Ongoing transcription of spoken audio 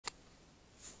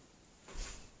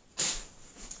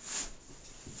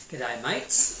G'day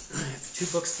mates, I have two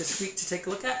books this week to take a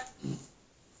look at.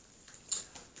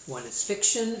 One is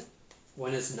fiction,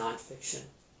 one is non-fiction.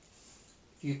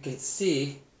 If you can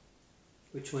see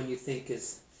which one you think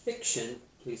is fiction,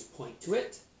 please point to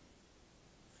it.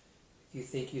 If you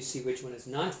think you see which one is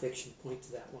non-fiction, point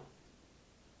to that one.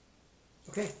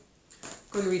 Okay, I'm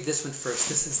going to read this one first.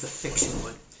 This is the fiction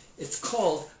one. It's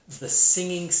called The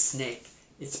Singing Snake.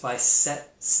 It's by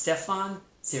Stefan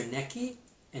Czerniecki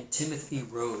and Timothy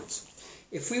Rhodes.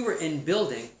 If we were in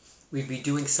building, we'd be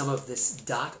doing some of this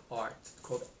dot art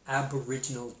called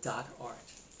Aboriginal dot art.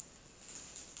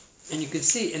 And you can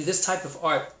see in this type of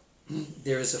art,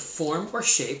 there is a form or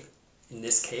shape, in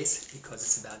this case, because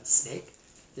it's about a snake.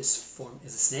 This form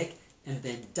is a snake, and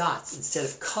then dots. Instead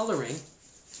of coloring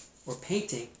or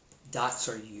painting, dots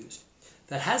are used.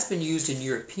 That has been used in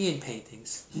European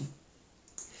paintings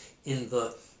in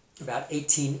the about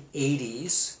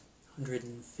 1880s,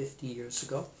 150 years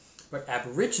ago, where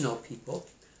Aboriginal people,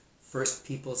 first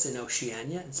peoples in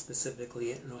Oceania and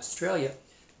specifically in Australia,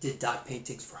 did dot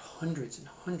paintings for hundreds and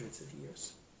hundreds of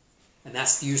years. And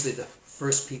that's usually the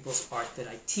first people's art that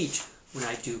I teach when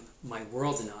I do my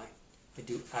world and I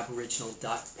do Aboriginal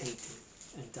dot painting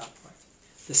and dot art.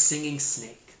 The Singing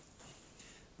Snake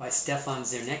by Stefan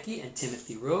Czerniecki and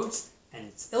Timothy Rhodes, and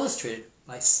it's illustrated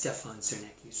by Stefan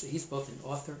Czerniecki. So he's both an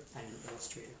author and an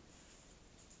illustrator.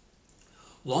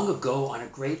 Long ago, on a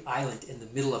great island in the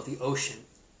middle of the ocean,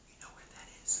 you know where that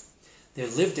is, there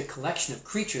lived a collection of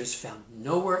creatures found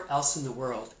nowhere else in the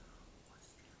world.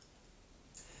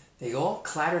 They all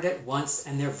clattered at once,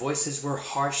 and their voices were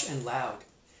harsh and loud.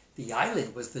 The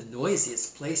island was the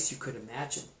noisiest place you could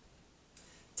imagine.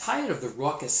 Tired of the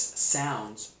raucous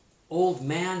sounds, Old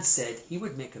Man said he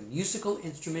would make a musical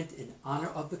instrument in honor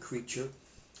of the creature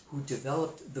who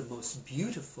developed the most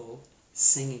beautiful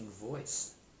singing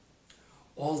voice.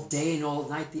 All day and all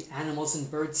night the animals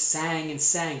and birds sang and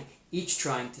sang, each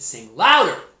trying to sing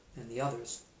louder than the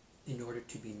others in order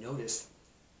to be noticed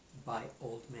by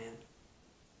Old Man.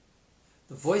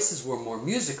 The voices were more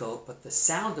musical, but the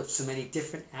sound of so many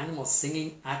different animals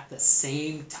singing at the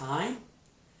same time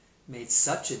made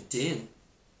such a din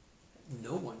that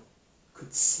no one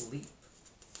could sleep.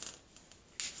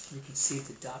 You can see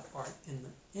the dot art in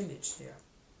the image there.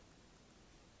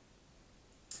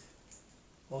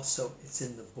 Also, it's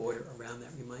in the border around that.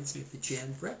 Reminds me of the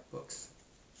Jan Brett books.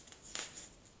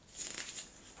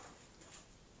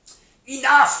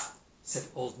 "Enough!" said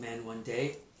Old Man one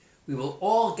day. "We will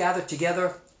all gather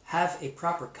together, have a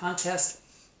proper contest,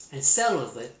 and settle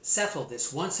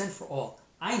this once and for all.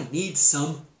 I need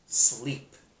some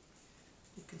sleep."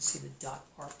 You can see the dot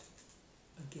art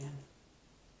again.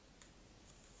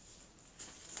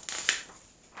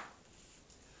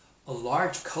 A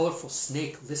large, colorful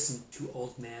snake listened to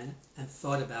Old Man and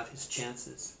thought about his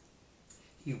chances.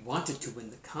 He wanted to win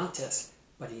the contest,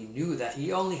 but he knew that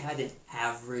he only had an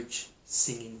average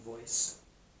singing voice.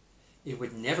 It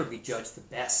would never be judged the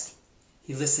best.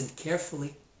 He listened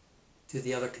carefully to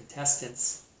the other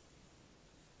contestants.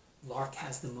 "Lark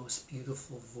has the most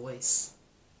beautiful voice,"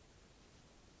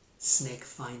 Snake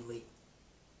finally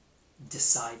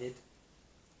decided.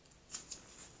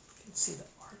 You can see the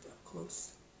art up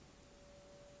close.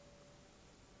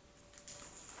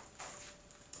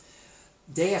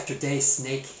 Day after day,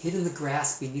 Snake hid in the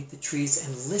grass beneath the trees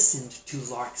and listened to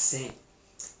Lark sing.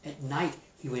 At night,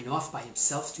 he went off by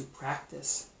himself to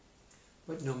practice.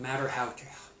 But no matter how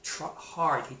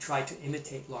hard he tried to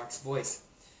imitate Lark's voice,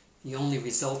 the only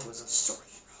result was a sore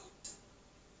throat.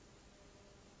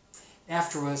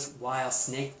 After a while,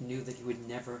 Snake knew that he would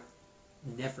never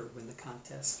win the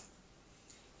contest.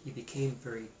 He became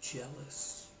very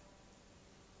jealous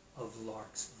of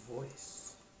Lark's voice.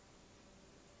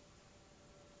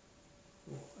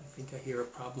 I think I hear a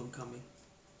problem coming.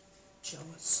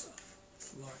 Jealous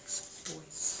of Lark's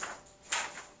voice.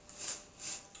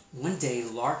 One day,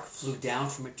 Lark flew down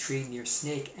from a tree near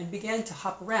Snake and began to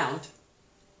hop around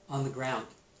on the ground,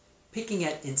 picking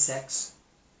at insects.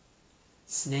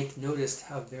 Snake noticed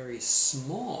how very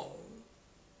small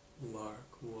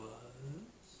Lark was.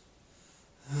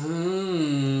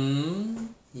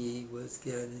 He was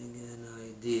getting an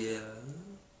idea.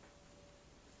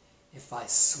 If I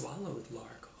swallowed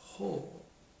Lark whole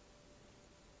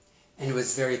and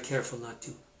was very careful not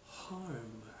to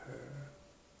harm her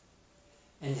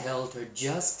and held her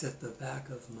just at the back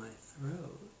of my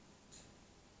throat,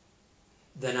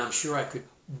 then I'm sure I could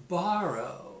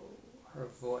borrow her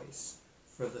voice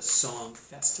for the song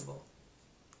festival.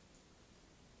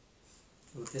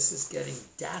 Oh, this is getting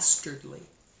dastardly.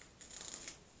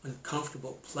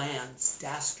 Uncomfortable plans,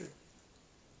 dastard.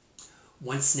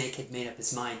 Once Snake had made up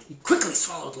his mind, he quickly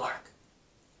swallowed Lark.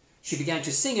 She began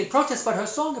to sing in protest, but her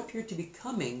song appeared to be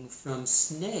coming from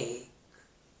Snake.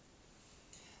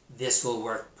 This will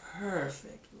work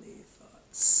perfectly, thought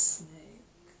Snake.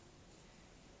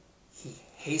 He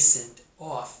hastened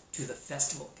off to the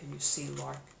festival. Can you see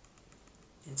Lark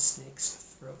in Snake's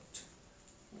throat?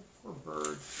 Oh, poor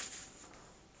bird.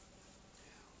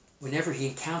 Whenever he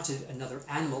encountered another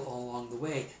animal along the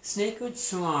way, Snake would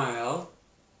smile,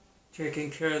 taking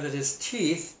care that his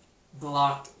teeth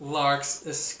blocked Lark's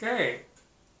escape.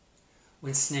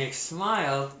 When Snake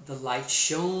smiled, the light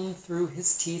shone through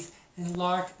his teeth, and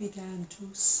Lark began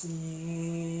to sing.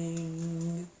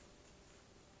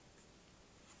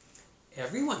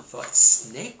 Everyone thought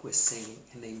Snake was singing,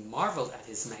 and they marveled at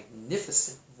his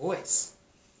magnificent voice.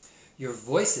 Your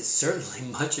voice is certainly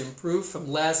much improved from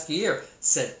last year,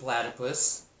 said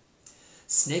Platypus.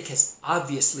 Snake has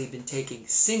obviously been taking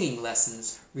singing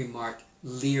lessons, remarked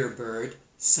Leerbird,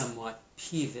 somewhat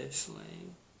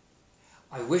peevishly.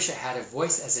 I wish I had a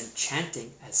voice as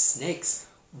enchanting as Snake's,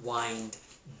 whined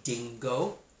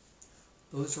Dingo.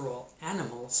 Those are all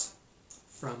animals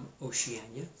from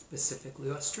Oceania, specifically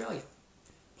Australia.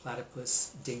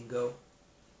 Platypus, dingo,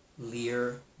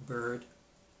 Leerbird,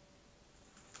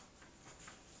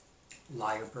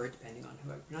 Lyrebird, depending on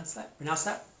who I pronounce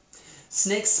that.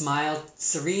 Snake smiled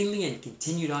serenely and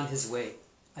continued on his way.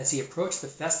 As he approached the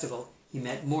festival, he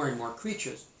met more and more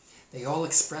creatures. They all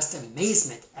expressed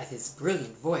amazement at his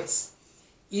brilliant voice.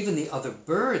 Even the other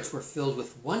birds were filled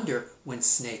with wonder when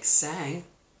Snake sang.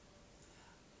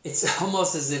 It's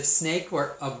almost as if Snake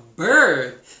were a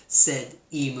bird, said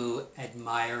Emu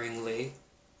admiringly.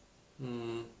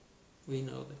 We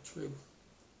know the truth.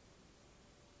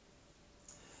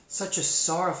 Such a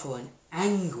sorrowful and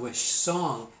anguished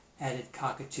song, added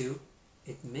Cockatoo.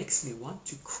 It makes me want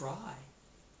to cry.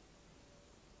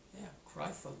 Yeah, cry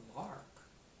for Lark,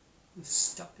 who's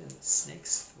stuck in the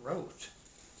snake's throat.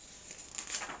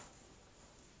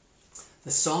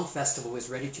 The song festival was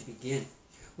ready to begin.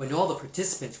 When all the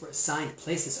participants were assigned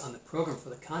places on the program for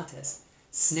the contest,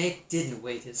 Snake didn't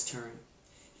wait his turn.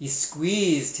 He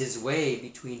squeezed his way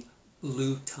between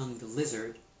blue-tongued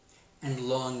lizard and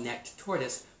long-necked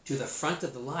tortoise to the front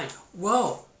of the line.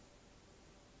 Whoa!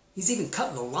 He's even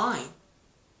cutting the line.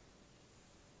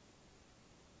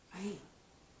 Right.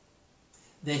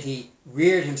 Then he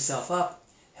reared himself up,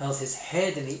 held his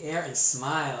head in the air, and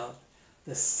smiled.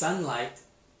 The sunlight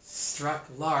struck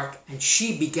Lark, and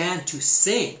she began to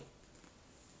sing.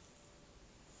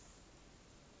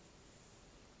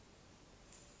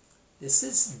 This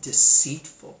is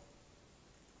deceitful,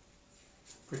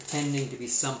 pretending to be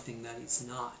something that he's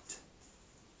not.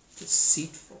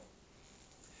 Deceitful.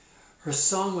 Her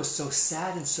song was so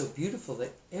sad and so beautiful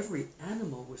that every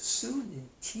animal was soon in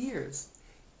tears.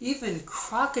 Even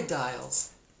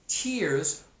crocodiles'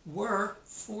 tears were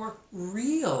for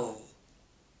real.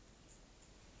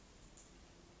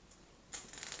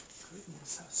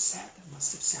 Goodness, how sad that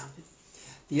must have sounded.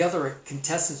 The other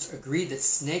contestants agreed that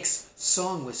Snake's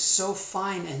song was so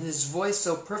fine and his voice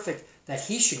so perfect that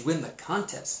he should win the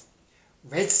contest.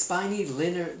 Red spiny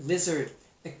lizard,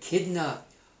 echidna,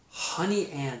 honey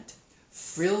ant,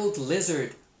 frilled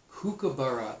lizard,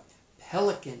 kookaburra,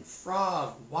 pelican,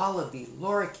 frog, wallaby,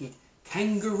 lorikeet,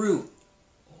 kangaroo,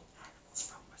 all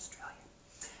animals from Australia.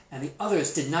 And the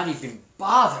others did not even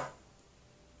bother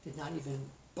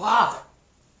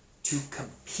to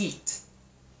compete.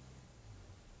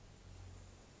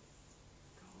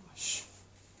 Gosh,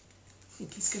 I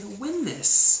think he's going to win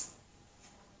this.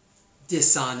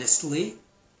 Dishonestly.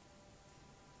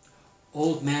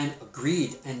 Old Man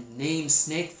agreed and named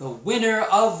Snake the winner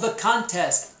of the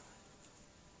contest.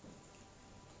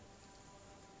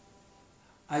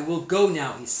 I will go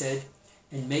now, he said,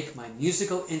 and make my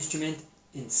musical instrument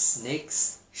in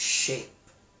Snake's shape.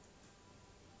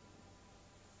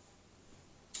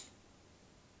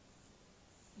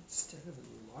 Instead of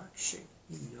a lark shape,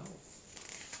 no.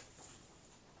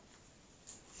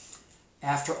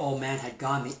 After Old Man had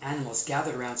gone, the animals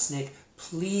gathered around Snake.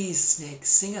 Please, Snake,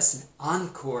 sing us an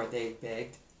encore, they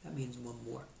begged. That means one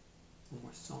more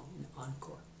song, an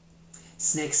encore.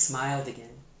 Snake smiled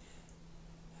again.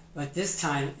 But this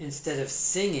time, instead of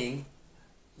singing,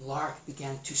 Lark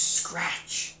began to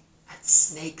scratch at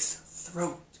Snake's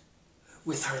throat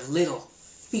with her little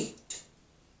feet.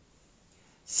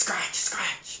 Scratch,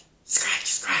 scratch, scratch,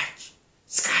 scratch,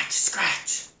 scratch,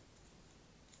 scratch.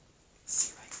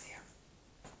 See right there.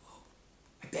 Oh,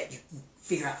 I bet you can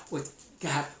figure out what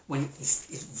when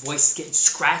his voice is getting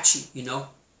scratchy, you know.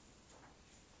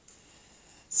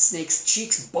 Snake's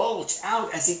cheeks bulged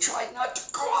out as he tried not to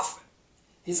cough.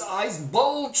 His eyes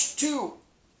bulged too.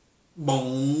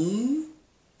 Boom!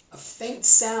 A faint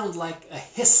sound like a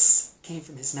hiss came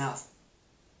from his mouth.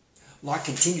 Lark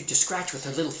continued to scratch with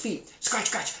her little feet. Scratch,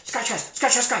 scratch, scratch, scratch,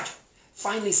 scratch, scratch, scratch.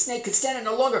 Finally, Snake could stand it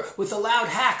no longer with a loud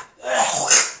hack.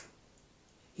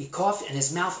 He coughed and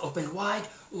his mouth opened wide.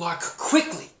 Lark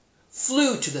quickly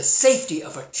flew to the safety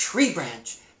of a tree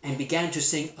branch and began to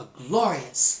sing a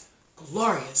glorious,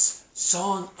 glorious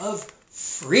song of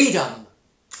freedom.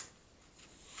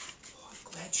 Oh,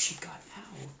 I'm glad she got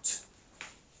out.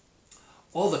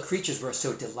 All the creatures were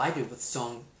so delighted with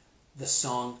the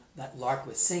song that Lark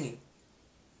was singing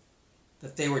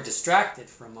that they were distracted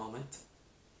for a moment.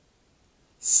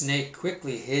 Snake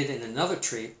quickly hid in another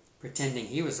tree, pretending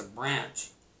he was a branch.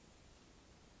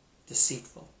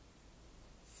 Deceitful.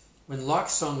 When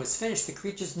Lark's song was finished, the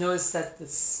creatures noticed that the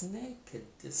snake had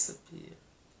disappeared.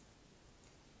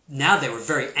 Now they were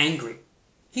very angry.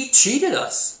 He cheated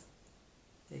us,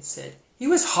 they said. He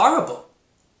was horrible.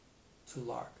 To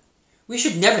Lark. We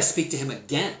should never speak to him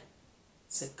again,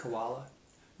 said Koala.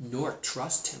 Nor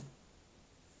trust him,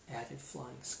 added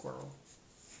Flying Squirrel.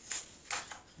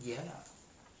 Yeah.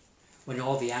 When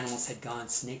all the animals had gone,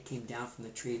 Snake came down from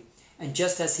the tree, and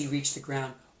just as he reached the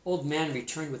ground, Old Man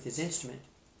returned with his instrument.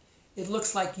 It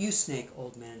looks like you, Snake,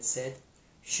 Old Man said,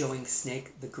 showing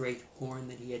Snake the great horn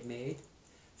that he had made.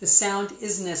 The sound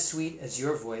isn't as sweet as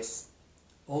your voice.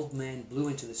 Old Man blew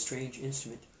into the strange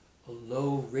instrument, a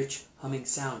low, rich, humming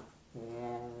sound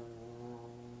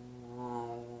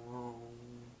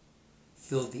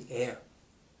filled the air.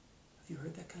 Have you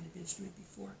heard that kind of instrument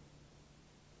before?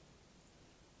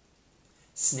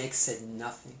 Snake said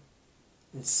nothing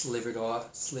and slithered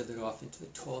off into the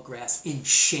tall grass in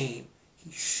shame.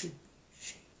 He should be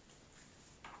ashamed.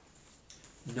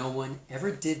 No one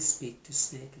ever did speak to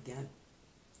Snake again.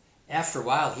 After a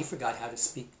while, he forgot how to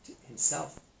speak to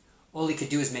himself. All he could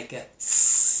do was make a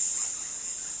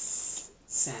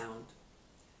sound,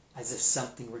 as if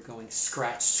something were going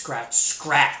scratch, scratch,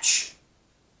 scratch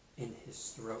in his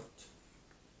throat.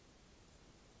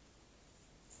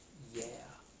 Yeah,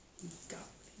 he got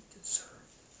what he deserved.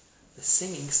 The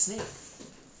singing snake.